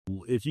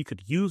if you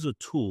could use a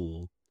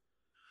tool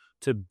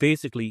to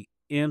basically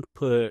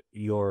input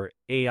your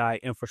AI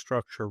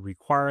infrastructure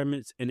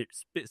requirements, and it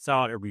spits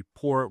out a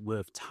report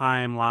with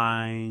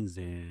timelines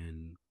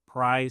and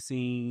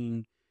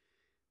pricing,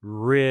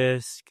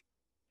 risk,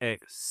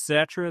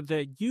 etc.,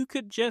 that you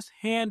could just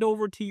hand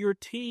over to your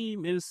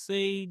team and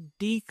say,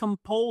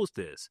 decompose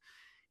this.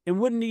 It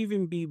wouldn't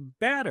even be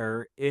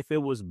better if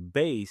it was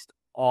based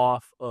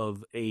off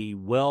of a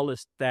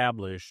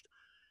well-established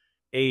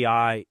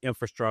AI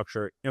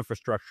infrastructure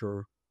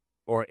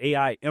or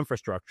AI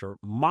infrastructure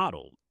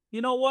model.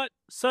 You know what?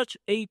 Such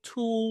a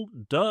tool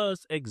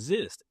does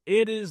exist.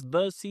 It is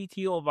the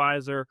CTO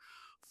Advisor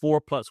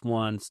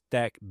 4+1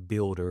 Stack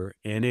Builder,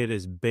 and it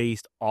is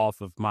based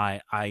off of my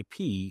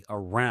IP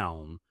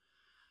around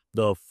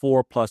the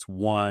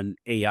 4+1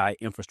 AI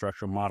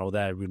infrastructure model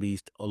that I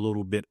released a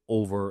little bit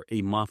over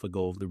a month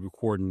ago, the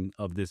recording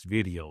of this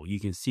video. You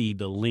can see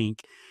the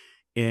link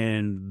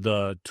in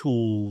the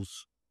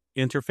tools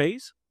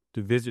interface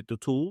to visit the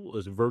tool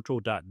is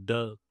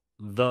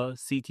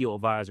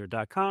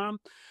virtual.thectoadvisor.com.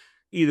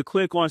 Either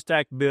click on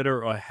Stack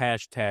Builder or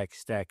hashtag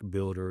Stack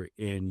Builder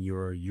in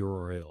your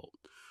URL.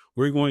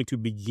 We're going to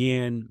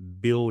begin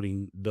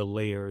building the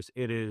layers.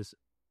 It is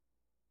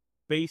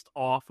based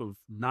off of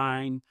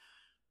 9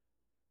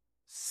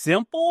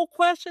 simple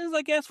questions,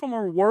 I guess, from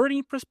a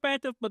wording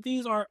perspective, but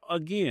these are,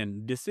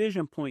 again,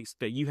 decision points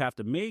that you have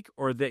to make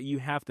or that you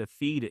have to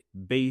feed it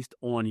based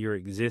on your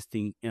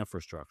existing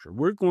infrastructure.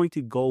 We're going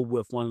to go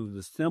with one of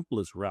the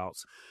simplest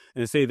routes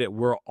and say that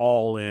we're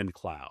all in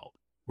cloud.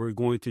 We're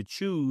going to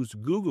choose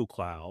Google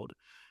Cloud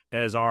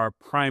as our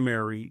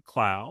primary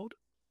cloud.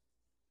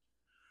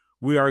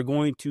 We are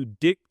going to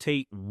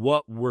dictate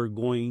what we're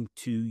going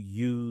to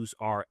use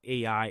our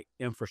AI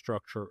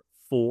infrastructure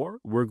for.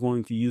 We're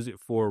going to use it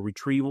for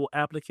retrieval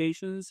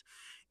applications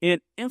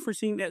and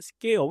inferencing at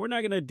scale. We're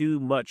not going to do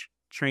much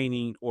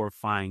training or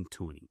fine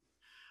tuning.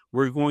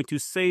 We're going to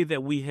say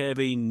that we have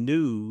a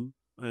new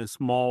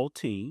small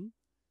team.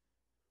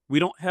 We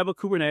don't have a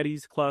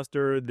Kubernetes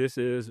cluster. This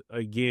is,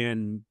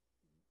 again,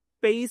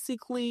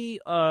 basically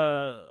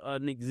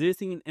an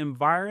existing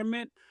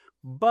environment,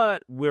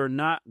 but we're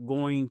not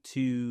going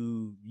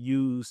to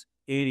use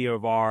any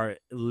of our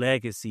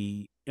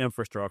legacy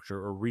infrastructure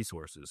or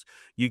resources.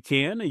 You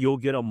can, and you'll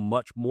get a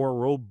much more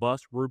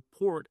robust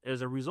report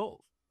as a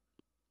result.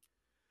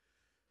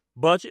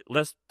 Budget,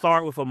 let's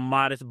start with a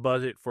modest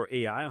budget for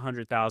AI,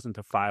 100,000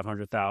 to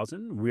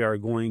 500,000. We are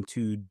going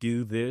to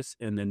do this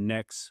in the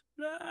next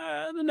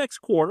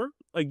quarter.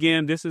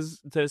 Again, this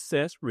is to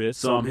assess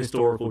risk, some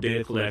historical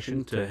data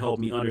collection to help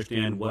me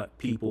understand what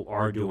people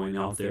are doing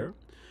out there.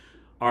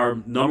 Our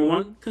number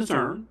one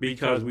concern,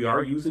 because we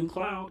are using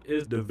cloud,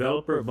 is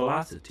developer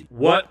velocity.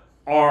 What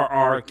are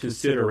our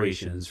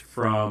considerations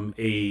from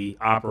a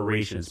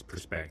operations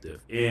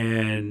perspective?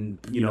 And,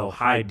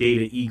 high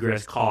data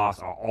egress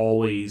costs are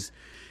always,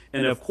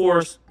 and of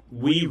course,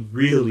 we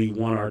really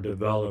want our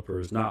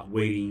developers not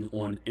waiting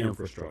on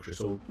infrastructure.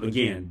 So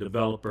again,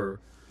 developer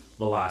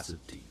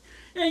velocity.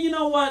 And you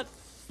know what?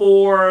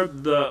 For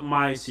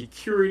my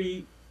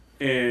security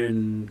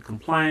and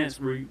compliance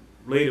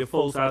related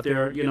folks out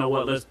there, you know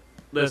what?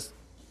 Let's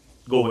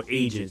go with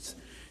agents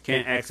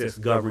can't access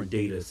government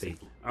data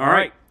safely. All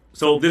right.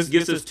 So this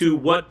gets us to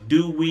what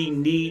do we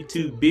need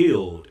to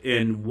build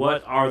and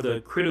what are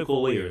the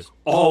critical layers?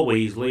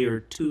 Always layer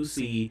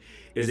 2C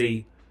is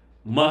a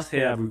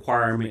must-have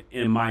requirement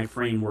in my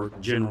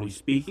framework, generally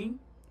speaking.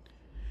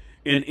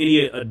 And any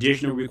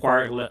additional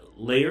required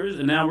layers.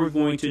 And now we're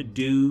going to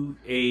do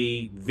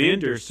a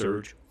vendor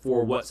search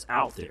for what's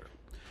out there.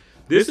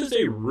 This is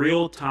a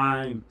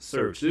real-time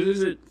search. This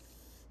isn't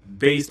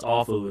based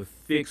off of a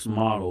fixed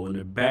model. In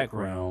the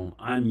background,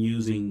 I'm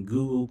using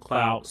Google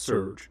Cloud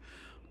Search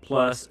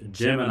plus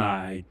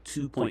Gemini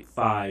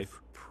 2.5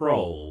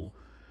 Pro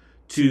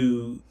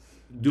to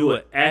do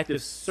an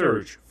active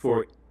search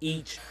for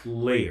each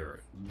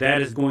layer.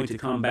 That is going to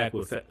come back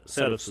with a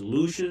set of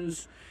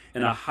solutions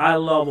and a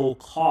high-level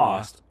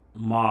cost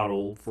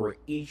model for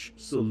each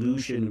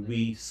solution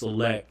we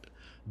select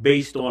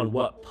based on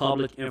what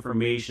public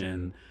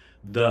information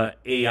the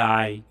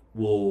AI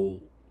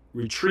will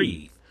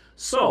retrieve.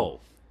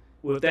 So,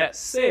 with that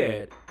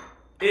said,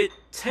 it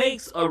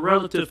takes a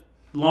relative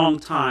long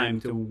time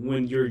to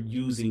when you're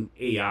using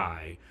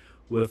AI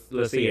with,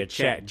 let's say, a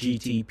chat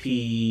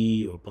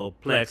GTP or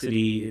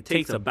Perplexity. It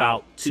takes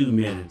about 2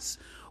 minutes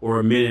or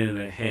a minute and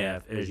a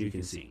half, as you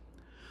can see.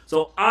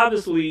 So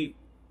obviously,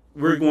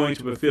 we're going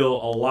to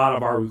fulfill a lot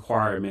of our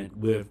requirement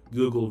with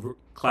Google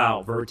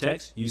Cloud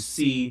Vertex. You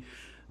see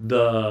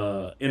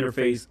the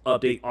interface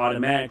update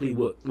automatically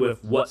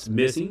with what's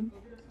missing.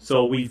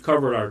 So we've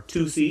covered our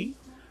 2C,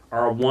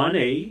 our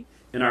 1A,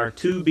 and our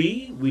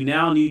 2B. We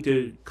now need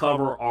to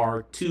cover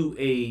our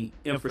 2A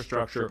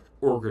infrastructure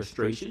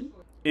orchestration.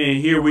 And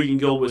here we can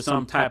go with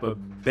some type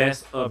of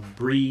best of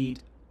breed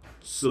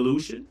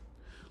solution.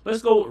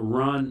 Let's go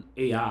run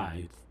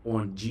AI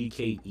on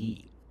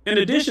GKE. In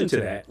addition to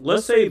that,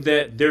 let's say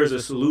that there's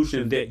a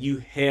solution that you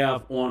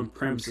have on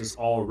premises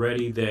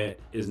already that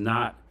is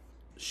not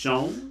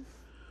shown.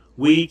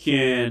 We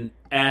can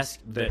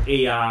ask the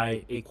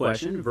AI a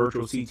question,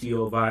 virtual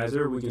CTO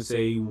advisor. We can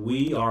say,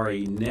 we are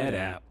a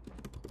NetApp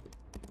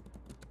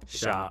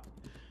shop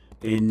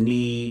and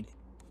need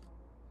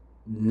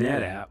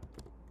NetApp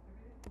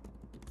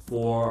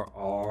for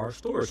our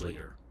storage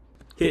leader.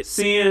 Hit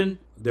send.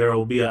 There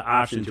will be an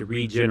option to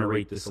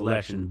regenerate the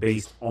selection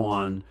based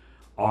on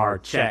our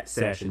chat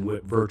session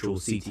with virtual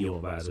CTO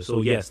advisor.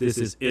 So yes, this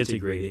is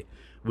integrated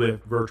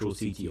with virtual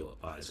CTO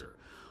advisor.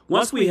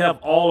 Once we have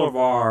all of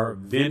our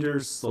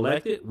vendors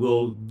selected,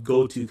 we'll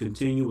go to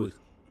continue with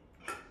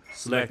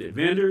selected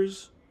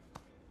vendors.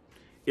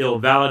 It'll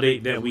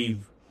validate that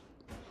we've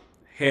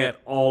had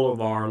all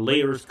of our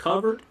layers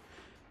covered,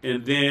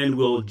 and then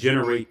we'll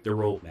generate the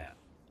roadmap.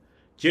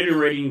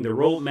 Generating the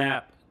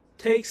roadmap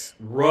takes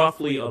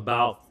roughly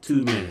about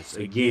 2 minutes.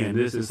 Again,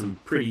 this is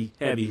some pretty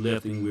heavy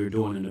lifting we're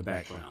doing in the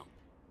background.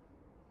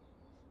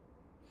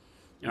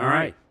 All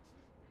right.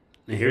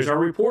 And here's our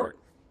report.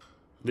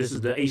 This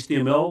is the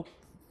HTML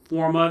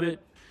form of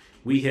it.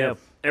 We have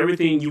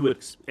everything you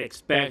would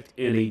expect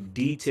in a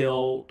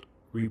detailed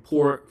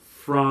report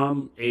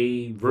from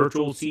a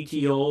virtual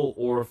CTO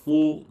or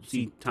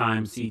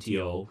full-time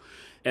CTO.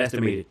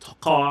 Estimated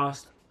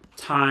cost,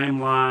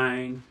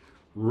 timeline,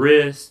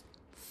 risk,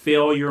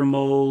 failure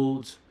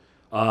modes,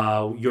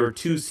 your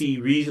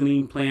 2C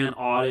reasoning plan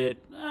audit.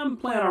 I'm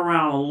playing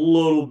around a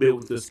little bit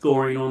with the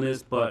scoring on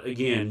this, but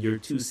again, your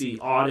 2C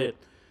audit,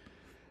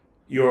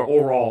 your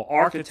overall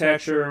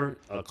architecture,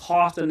 a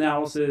cost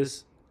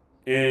analysis,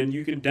 and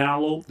you can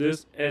download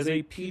this as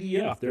a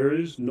PDF. There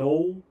is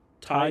no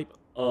type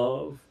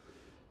of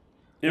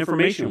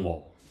information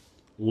wall.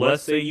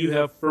 Let's say you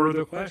have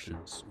further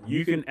questions.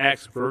 You can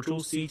ask virtual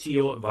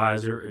CTO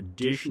advisor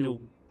additional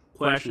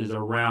questions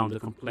around the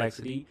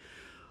complexity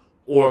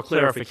or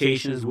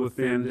clarifications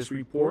within this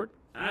report.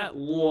 I'd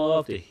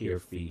love to hear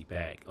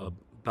feedback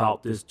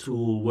about this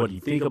tool. What do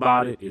you think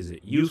about it? Is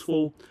it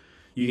useful?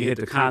 You can hit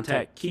the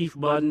contact Keith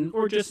button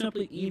or just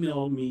simply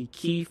email me,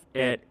 Keith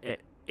at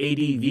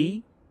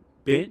advbench.com.